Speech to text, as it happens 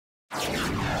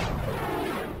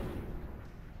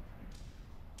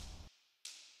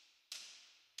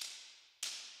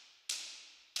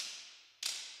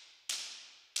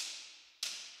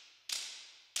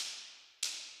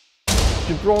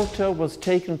Gibraltar was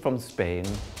taken from Spain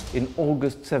in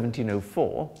August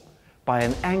 1704 by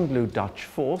an Anglo-Dutch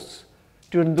force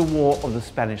during the War of the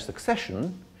Spanish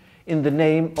Succession in the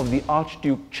name of the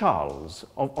Archduke Charles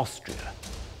of Austria,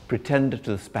 pretender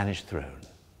to the Spanish throne.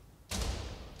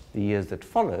 The years that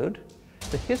followed,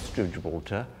 the history of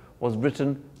Gibraltar was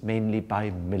written mainly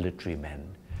by military men.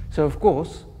 So of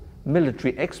course,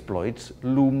 military exploits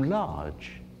loom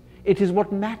large. It is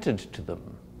what mattered to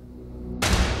them.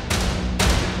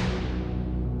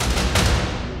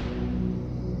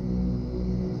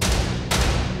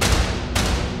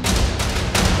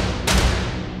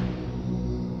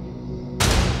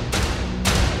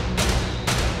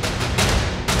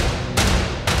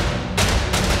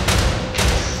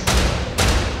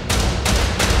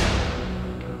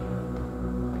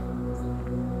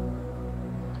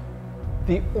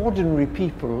 The ordinary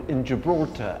people in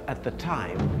Gibraltar at the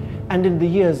time and in the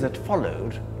years that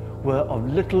followed were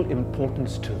of little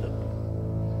importance to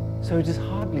them. So it is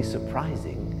hardly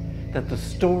surprising that the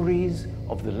stories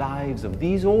of the lives of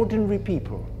these ordinary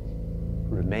people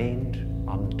remained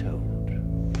untold.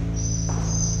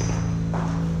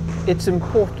 It's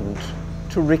important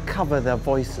to recover their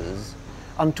voices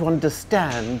and to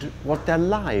understand what their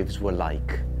lives were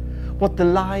like, what the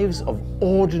lives of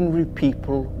ordinary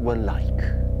people were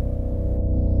like.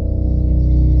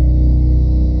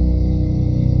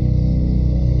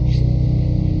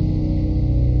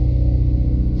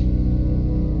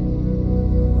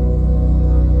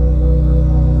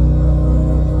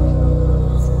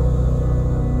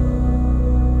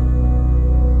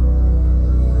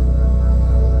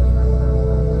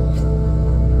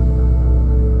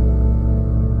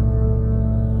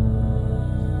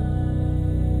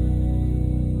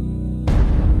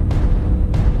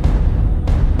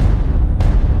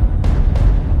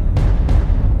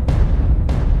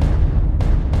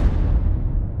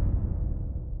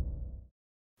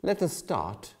 Let us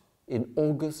start in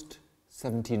August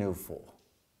 1704.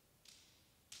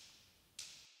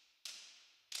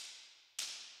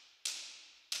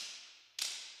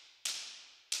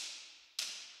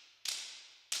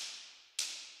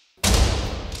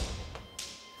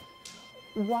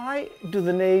 Why do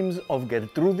the names of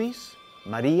Gertrudis,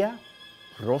 Maria,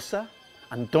 Rosa,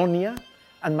 Antonia,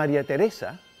 and Maria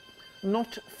Teresa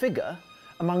not figure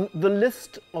among the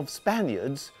list of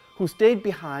Spaniards who stayed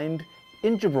behind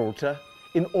in Gibraltar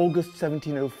in August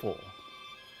 1704?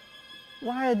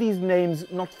 Why are these names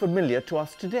not familiar to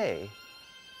us today?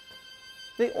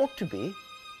 They ought to be,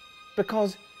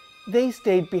 because they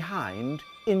stayed behind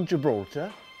in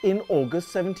Gibraltar in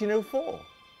August 1704.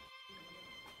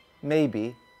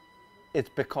 Maybe it's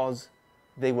because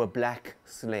they were black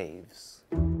slaves.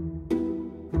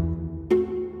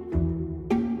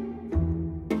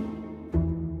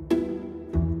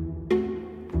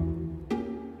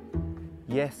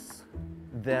 Yes,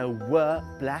 there were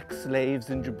black slaves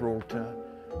in Gibraltar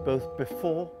both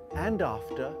before and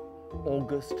after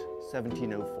August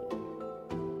 1704.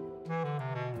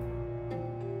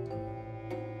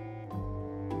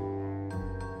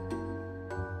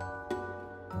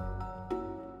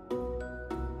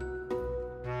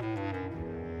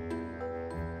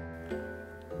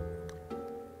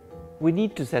 We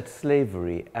need to set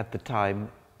slavery at the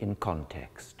time in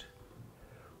context.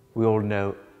 We all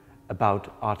know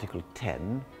about Article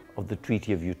 10 of the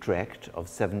Treaty of Utrecht of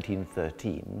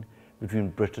 1713 between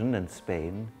Britain and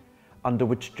Spain, under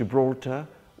which Gibraltar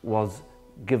was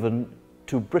given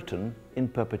to Britain in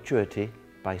perpetuity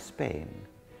by Spain.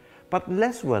 But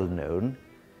less well known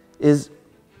is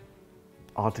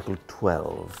Article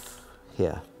 12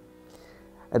 here.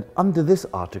 And under this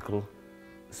article,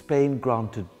 Spain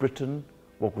granted Britain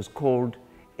what was called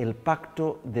El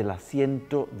Pacto del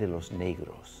Asiento de los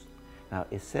Negros. Now,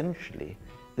 essentially,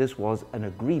 this was an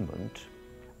agreement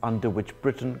under which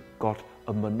Britain got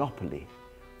a monopoly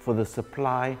for the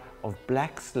supply of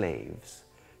black slaves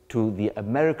to the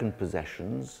American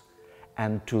possessions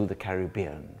and to the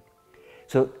Caribbean.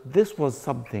 So this was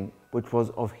something which was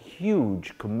of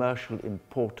huge commercial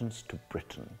importance to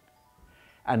Britain.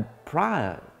 And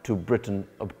prior to Britain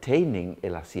obtaining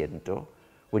El Asiento,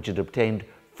 which it obtained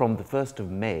from the 1st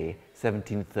of May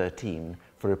 1713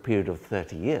 for a period of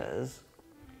 30 years,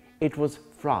 it was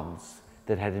France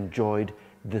that had enjoyed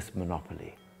this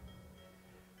monopoly.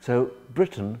 So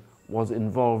Britain was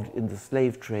involved in the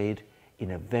slave trade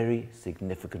in a very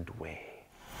significant way.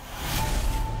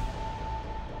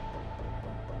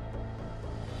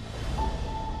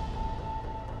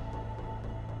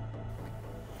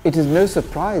 It is no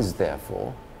surprise,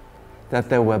 therefore, that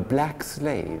there were black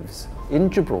slaves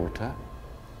in Gibraltar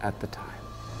at the time.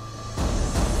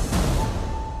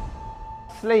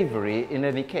 slavery, in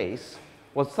any case,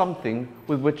 was something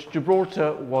with which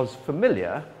Gibraltar was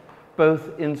familiar,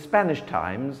 both in Spanish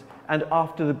times and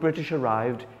after the British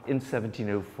arrived in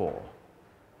 1704.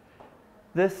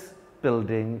 This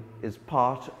building is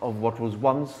part of what was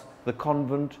once the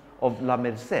convent of La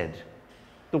Merced,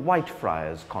 the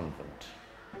Whitefriars Convent.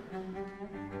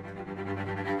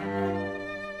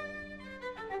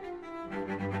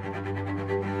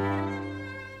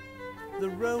 The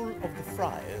role of the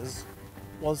friars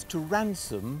was to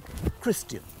ransom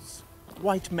Christians,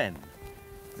 white men,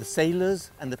 the sailors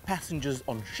and the passengers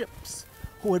on ships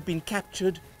who had been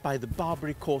captured by the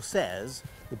Barbary corsairs,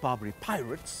 the Barbary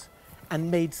pirates,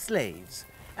 and made slaves.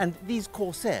 And these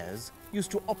corsairs used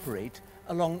to operate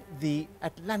along the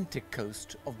Atlantic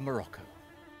coast of Morocco.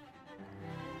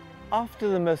 After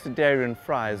the Mercedarian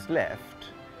friars left,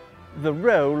 the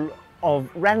role of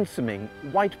ransoming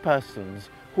white persons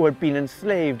who had been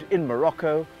enslaved in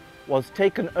Morocco was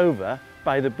taken over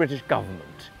by the British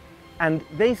government. And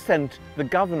they sent the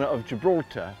governor of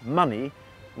Gibraltar money,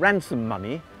 ransom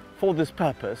money, for this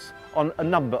purpose on a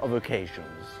number of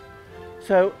occasions.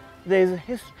 So there's a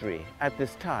history at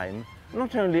this time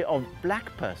not only of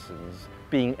black persons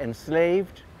being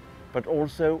enslaved, but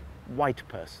also white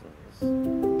persons.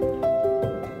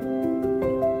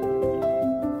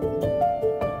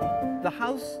 The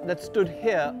house that stood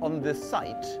here on this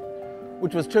site,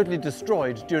 which was totally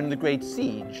destroyed during the Great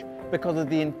Siege because of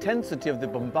the intensity of the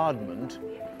bombardment,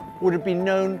 would have been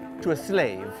known to a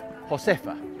slave,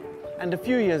 Josefa, and a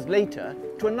few years later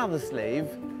to another slave,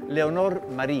 Leonor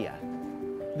Maria.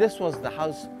 This was the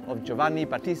house of Giovanni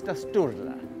Battista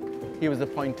Sturla. He was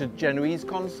appointed Genoese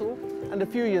consul and a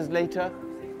few years later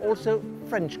also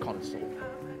French consul.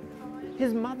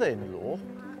 His mother-in-law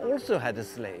also had a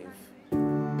slave.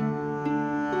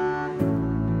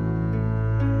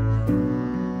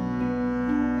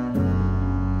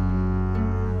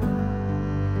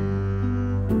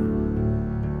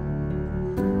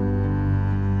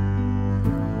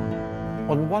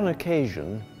 On one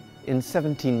occasion, in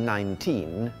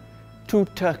 1719, two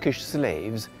Turkish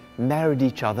slaves married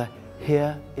each other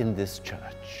here in this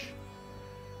church.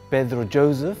 Pedro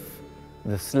Joseph,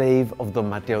 the slave of Don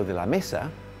Mateo de la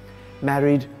Mesa,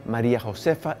 married Maria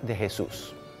Josefa de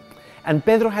Jesus. And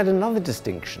Pedro had another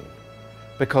distinction,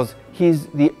 because he's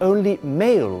the only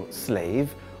male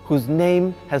slave whose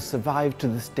name has survived to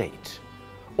this date.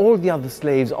 All the other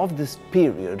slaves of this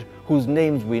period, whose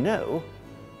names we know,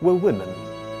 were women.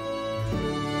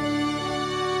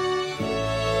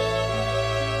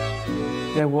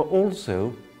 There were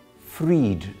also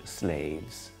freed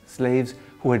slaves, slaves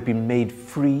who had been made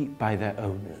free by their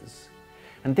owners.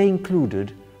 And they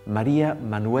included Maria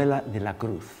Manuela de la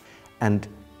Cruz. And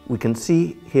we can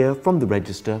see here from the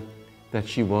register that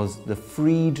she was the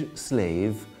freed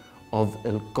slave of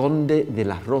El Conde de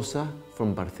la Rosa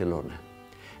from Barcelona.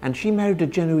 And she married a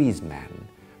Genoese man.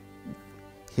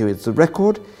 Here is the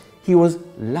record. He was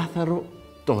Lázaro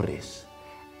Torres.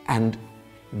 And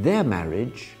their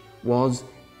marriage was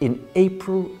in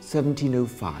April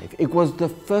 1705. It was the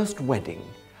first wedding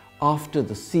after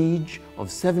the siege of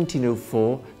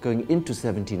 1704 going into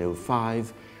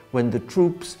 1705, when the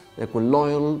troops that were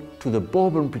loyal to the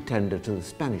Bourbon pretender to the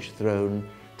Spanish throne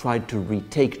tried to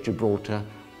retake Gibraltar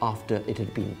after it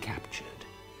had been captured.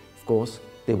 Of course,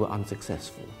 they were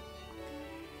unsuccessful.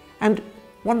 And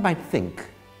one might think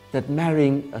that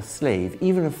marrying a slave,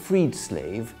 even a freed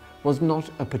slave, was not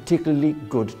a particularly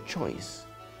good choice.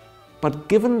 But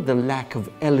given the lack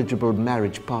of eligible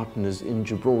marriage partners in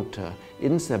Gibraltar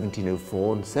in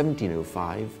 1704 and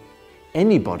 1705,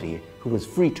 anybody who was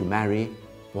free to marry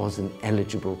was an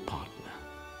eligible partner.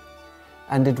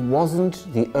 And it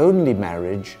wasn't the only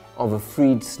marriage of a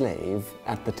freed slave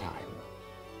at the time.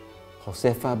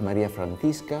 Josefa Maria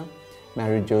Francisca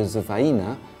married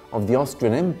Josefaina of the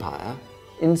Austrian Empire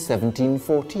in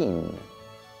 1714.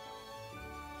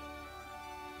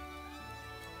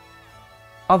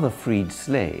 Other freed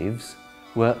slaves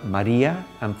were Maria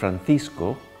and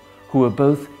Francisco, who were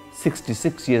both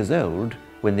 66 years old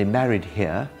when they married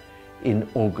here in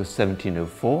August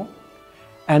 1704,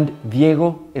 and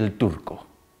Diego el Turco.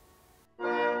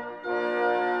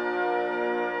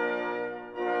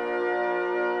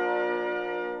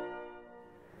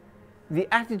 The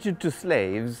attitude to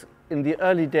slaves in the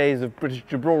early days of British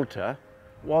Gibraltar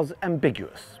was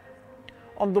ambiguous.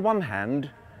 On the one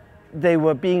hand, they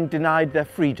were being denied their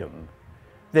freedom.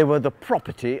 They were the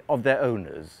property of their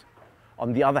owners.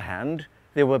 On the other hand,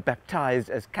 they were baptized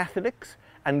as Catholics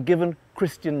and given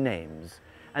Christian names.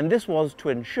 And this was to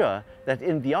ensure that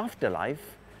in the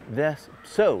afterlife, their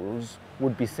souls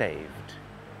would be saved.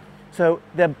 So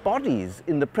their bodies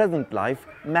in the present life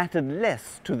mattered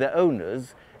less to their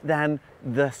owners than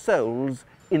their souls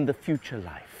in the future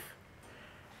life.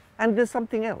 And there's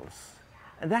something else,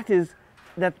 and that is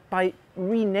that by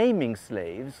renaming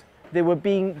slaves, they were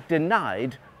being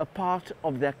denied a part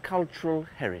of their cultural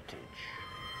heritage.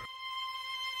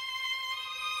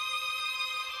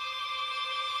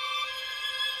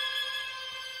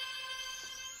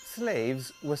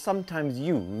 Slaves were sometimes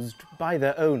used by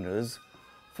their owners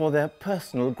for their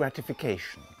personal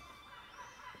gratification.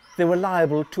 They were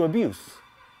liable to abuse.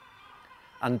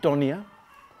 Antonia,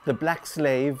 the black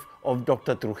slave of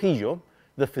Dr. Trujillo,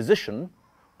 the physician,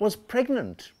 was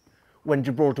pregnant when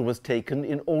Gibraltar was taken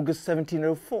in August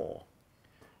 1704.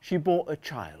 She bore a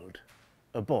child,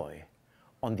 a boy,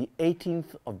 on the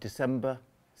 18th of December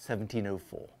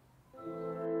 1704.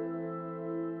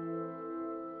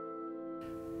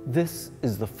 This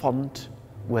is the font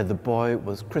where the boy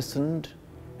was christened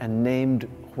and named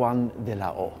Juan de la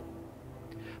O.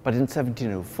 But in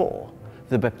 1704,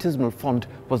 the baptismal font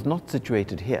was not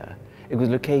situated here. It was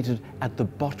located at the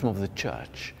bottom of the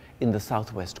church in the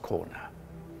southwest corner.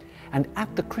 And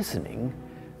at the christening,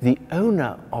 the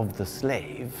owner of the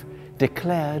slave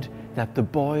declared that the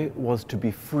boy was to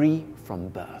be free from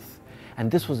birth.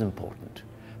 And this was important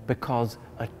because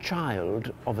a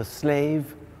child of a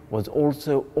slave was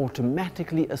also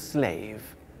automatically a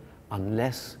slave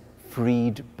unless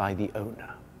freed by the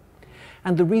owner.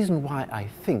 And the reason why I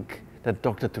think that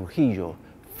Dr. Trujillo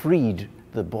freed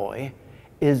the boy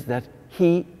is that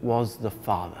he was the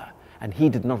father and he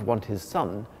did not want his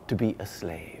son to be a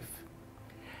slave.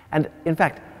 And in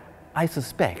fact, I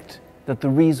suspect that the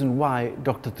reason why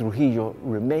Dr. Trujillo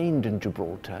remained in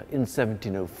Gibraltar in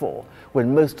 1704,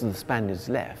 when most of the Spaniards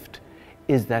left,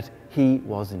 is that he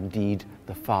was indeed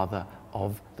the father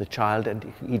of the child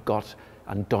and he got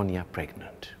Antonia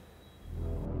pregnant.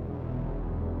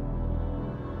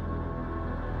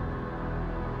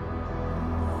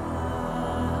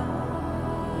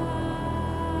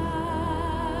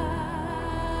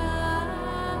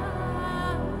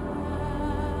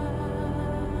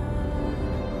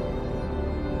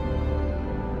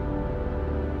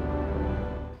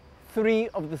 Three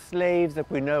of the slaves that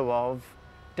we know of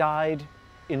died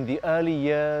in the early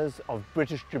years of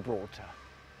British Gibraltar.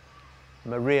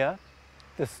 Maria,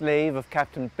 the slave of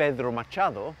Captain Pedro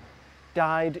Machado,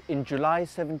 died in July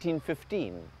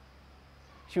 1715.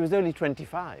 She was only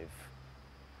 25.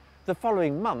 The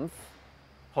following month,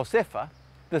 Josefa,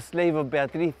 the slave of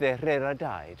Beatriz de Herrera,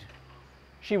 died.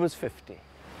 She was 50.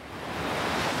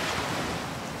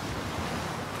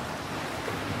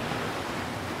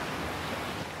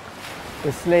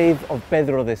 The slave of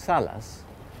Pedro de Salas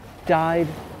died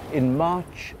in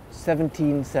March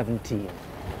 1717.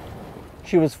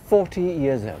 She was 40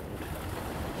 years old,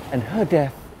 and her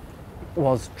death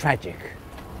was tragic.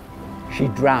 She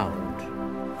drowned.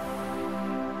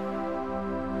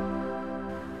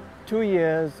 2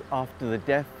 years after the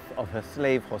death of her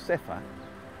slave Josefa,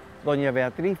 Doña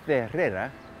Beatriz de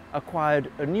Herrera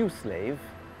acquired a new slave,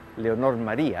 Leonor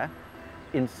Maria,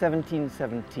 in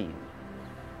 1717.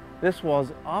 This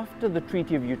was after the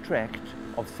Treaty of Utrecht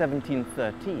of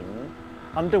 1713,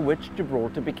 under which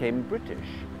Gibraltar became British.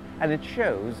 And it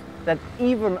shows that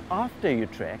even after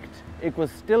Utrecht, it was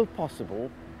still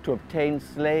possible to obtain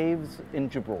slaves in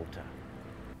Gibraltar.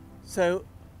 So,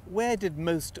 where did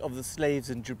most of the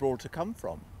slaves in Gibraltar come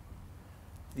from?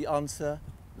 The answer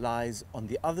lies on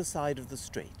the other side of the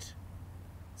strait.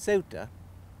 Ceuta,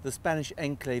 the Spanish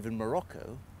enclave in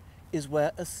Morocco, is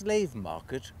where a slave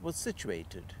market was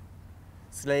situated.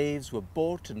 Slaves were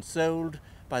bought and sold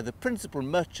by the principal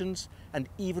merchants and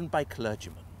even by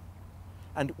clergymen.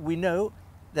 And we know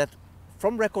that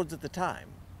from records at the time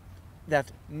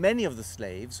that many of the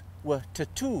slaves were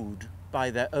tattooed by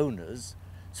their owners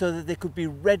so that they could be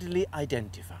readily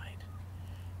identified.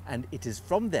 And it is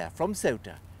from there, from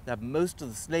Ceuta, that most of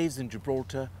the slaves in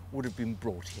Gibraltar would have been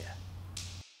brought here.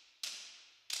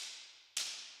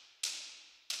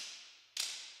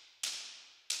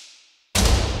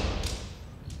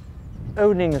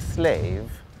 Owning a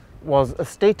slave was a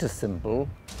status symbol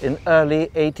in early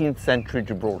 18th century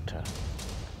Gibraltar.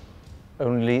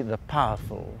 Only the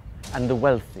powerful and the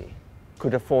wealthy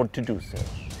could afford to do so.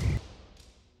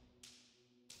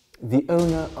 The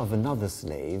owner of another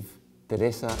slave,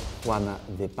 Teresa Juana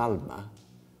de Palma,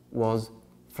 was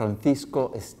Francisco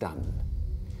Estan.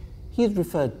 He is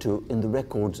referred to in the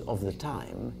records of the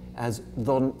time as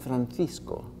Don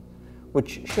Francisco,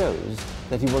 which shows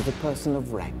that he was a person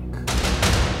of rank.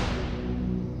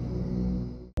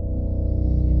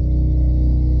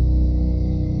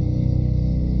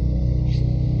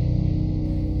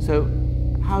 So,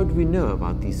 how do we know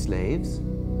about these slaves?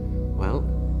 Well,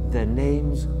 their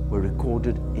names were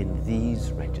recorded in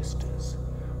these registers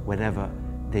whenever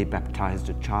they baptized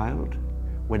a child,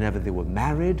 whenever they were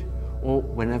married, or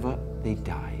whenever they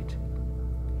died.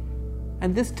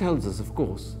 And this tells us, of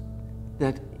course,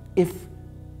 that if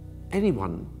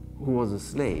anyone who was a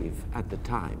slave at the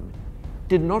time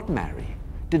did not marry,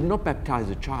 did not baptize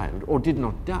a child, or did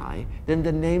not die, then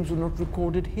their names were not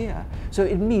recorded here. So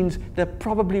it means there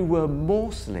probably were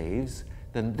more slaves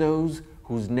than those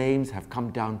whose names have come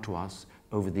down to us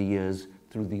over the years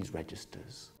through these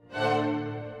registers.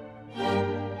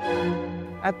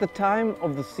 At the time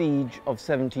of the siege of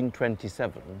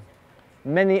 1727,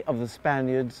 many of the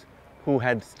Spaniards who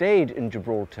had stayed in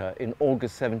Gibraltar in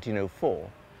August 1704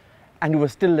 and who were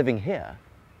still living here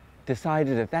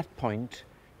decided at that point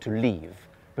to leave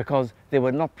because they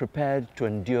were not prepared to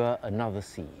endure another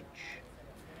siege.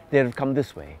 They had come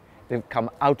this way. They'd come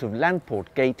out of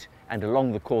Landport Gate and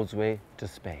along the causeway to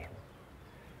Spain.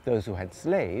 Those who had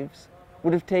slaves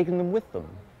would have taken them with them.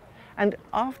 And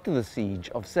after the siege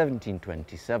of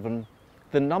 1727,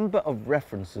 the number of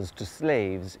references to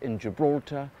slaves in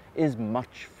Gibraltar is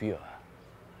much fewer.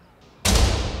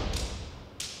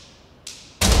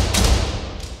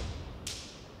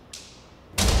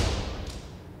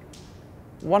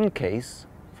 One case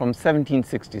from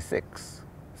 1766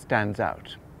 stands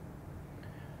out.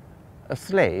 A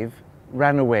slave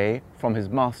ran away from his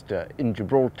master in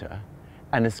Gibraltar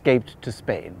and escaped to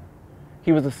Spain.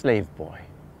 He was a slave boy.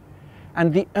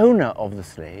 And the owner of the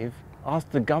slave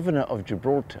asked the governor of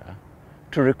Gibraltar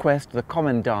to request the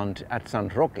commandant at San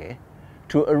Roque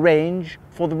to arrange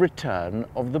for the return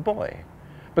of the boy,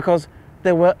 because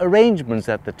there were arrangements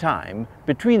at the time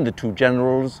between the two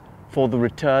generals for the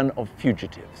return of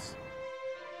fugitives.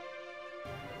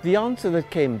 The answer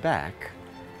that came back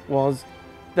was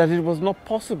that it was not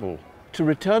possible to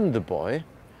return the boy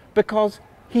because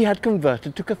he had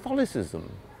converted to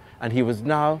Catholicism and he was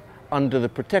now under the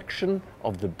protection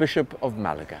of the Bishop of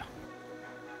Malaga.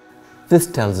 This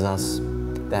tells us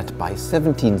that by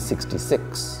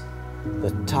 1766,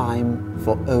 the time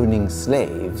for owning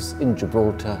slaves in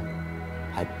Gibraltar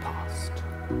had passed.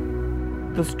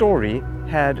 The story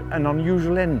had an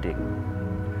unusual ending.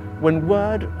 When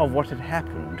word of what had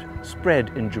happened spread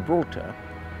in Gibraltar,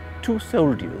 two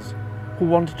soldiers who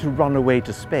wanted to run away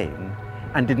to Spain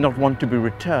and did not want to be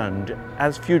returned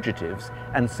as fugitives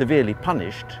and severely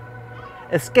punished,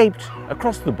 escaped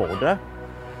across the border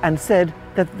and said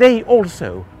that they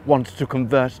also wanted to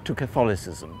convert to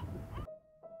Catholicism.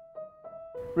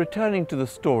 Returning to the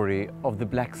story of the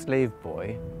black slave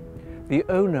boy, the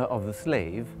owner of the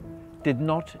slave did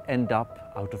not end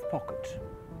up out of pocket.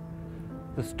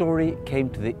 The story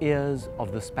came to the ears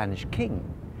of the Spanish king,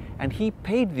 and he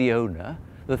paid the owner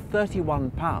the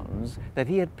 £31 that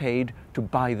he had paid to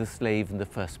buy the slave in the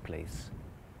first place.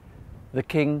 The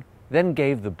king then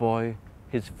gave the boy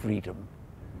his freedom.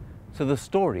 So the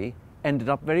story ended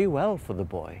up very well for the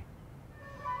boy.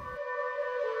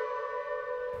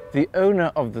 The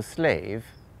owner of the slave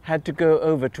had to go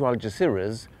over to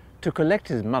Algeciras to collect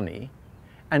his money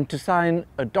and to sign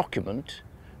a document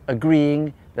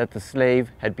agreeing that the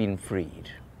slave had been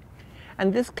freed.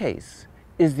 And this case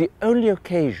is the only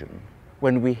occasion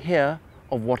when we hear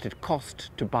of what it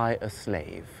cost to buy a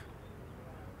slave.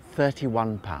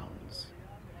 £31.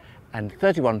 And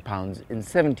 £31 in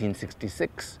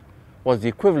 1766 was the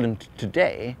equivalent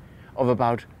today of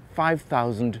about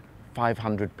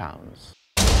 £5,500.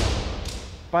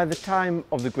 By the time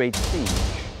of the Great Siege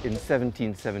in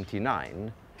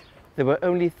 1779, there were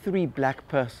only 3 black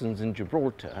persons in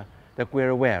Gibraltar that we're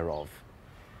aware of.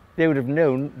 They would have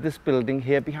known this building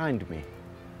here behind me.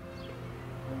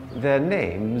 Their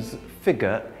names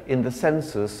figure in the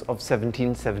census of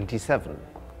 1777.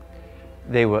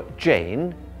 They were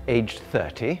Jane, aged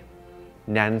 30,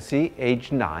 Nancy,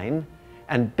 aged 9,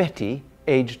 and Betty,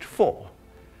 aged 4.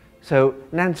 So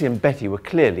Nancy and Betty were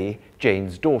clearly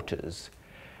Jane's daughters.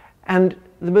 And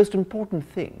the most important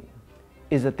thing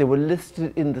is that they were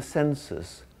listed in the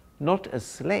census not as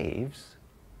slaves,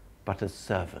 but as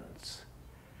servants.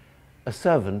 A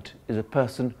servant is a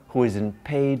person who is in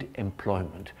paid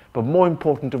employment, but more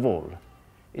important of all,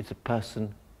 it's a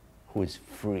person who is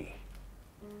free.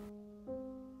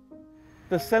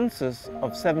 The census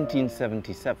of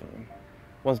 1777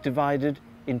 was divided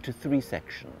into 3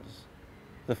 sections.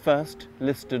 The first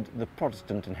listed the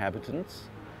Protestant inhabitants,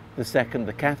 the second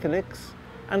the Catholics,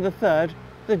 and the third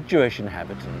the Jewish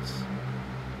inhabitants.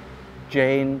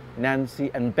 Jane,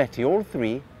 Nancy, and Betty, all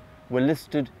 3, were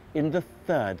listed in the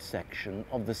 3rd section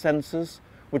of the census,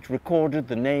 which recorded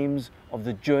the names of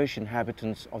the Jewish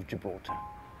inhabitants of Gibraltar.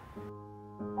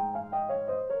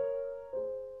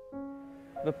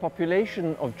 The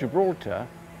population of Gibraltar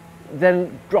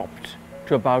then dropped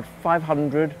to about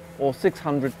 500 or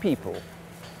 600 people.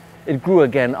 It grew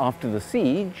again after the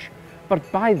siege,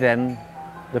 but by then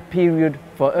the period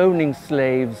for owning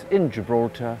slaves in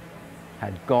Gibraltar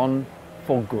had gone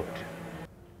for good.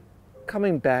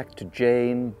 Coming back to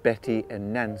Jane, Betty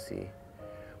and Nancy,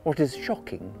 what is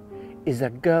shocking is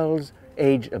that girls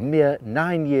aged a mere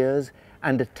 9 years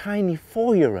and a tiny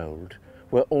 4-year-old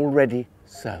were already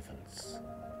servants.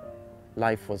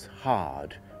 Life was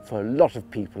hard for a lot of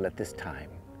people at this time.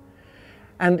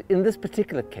 And in this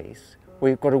particular case,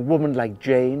 we've got a woman like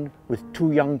Jane with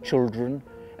 2 young children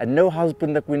and no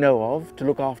husband that we know of to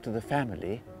look after the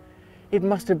family. It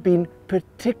must have been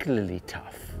particularly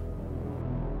tough.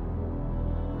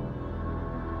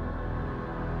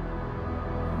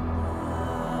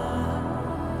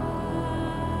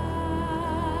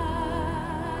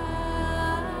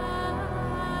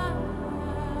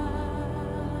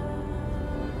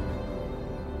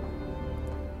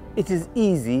 It is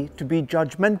easy to be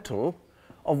judgmental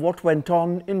of what went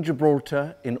on in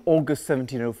Gibraltar in August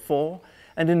 1704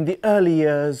 and in the early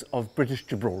years of British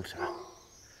Gibraltar.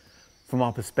 From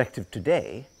our perspective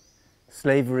today,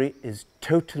 slavery is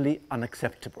totally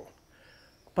unacceptable.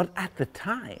 But at the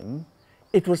time,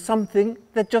 it was something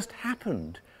that just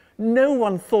happened. No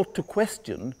one thought to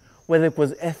question whether it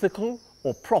was ethical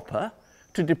or proper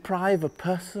to deprive a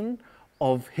person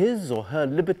of his or her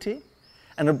liberty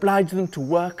and oblige them to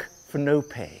work for no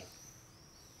pay.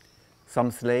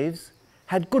 Some slaves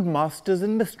had good masters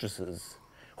and mistresses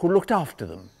who looked after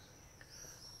them.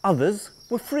 Others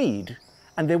were freed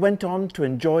and they went on to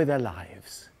enjoy their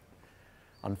lives.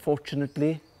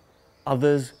 Unfortunately,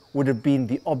 others would have been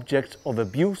the object of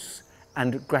abuse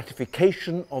and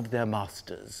gratification of their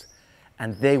masters,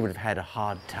 and they would have had a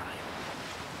hard time.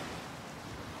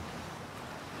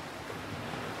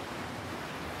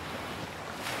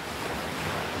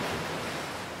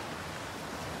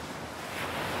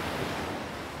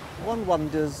 One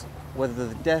wonders whether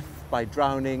the death by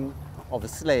drowning of a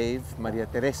slave, Maria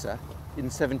Teresa, in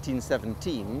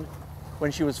 1717,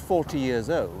 when she was 40 years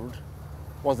old,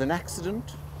 was an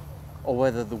accident, or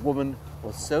whether the woman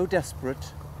was so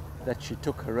desperate that she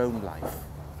took her own life.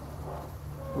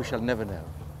 We shall never know.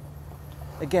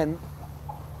 Again,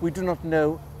 we do not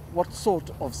know what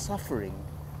sort of suffering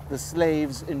the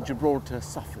slaves in Gibraltar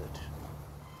suffered.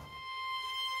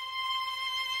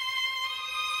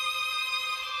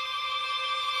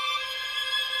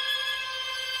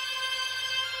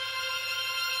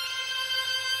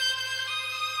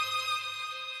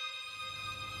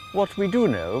 What we do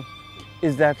know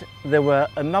is that there were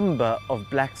a number of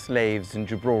black slaves in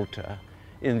Gibraltar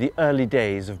in the early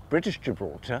days of British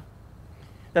Gibraltar,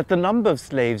 that the number of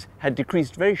slaves had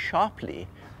decreased very sharply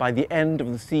by the end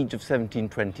of the siege of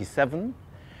 1727,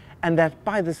 and that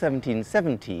by the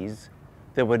 1770s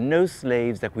there were no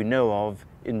slaves that we know of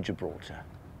in Gibraltar.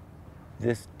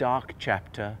 This dark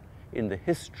chapter in the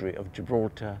history of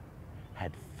Gibraltar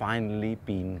had finally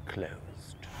been closed.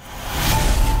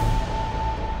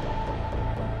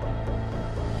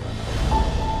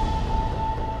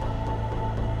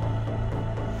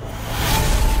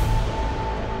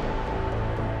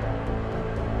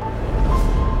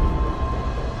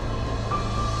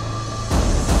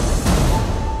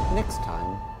 Next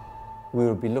time, we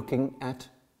will be looking at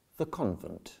the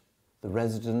convent, the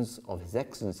residence of His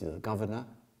Excellency the Governor,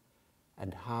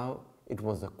 and how it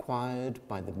was acquired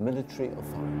by the military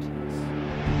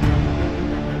authorities.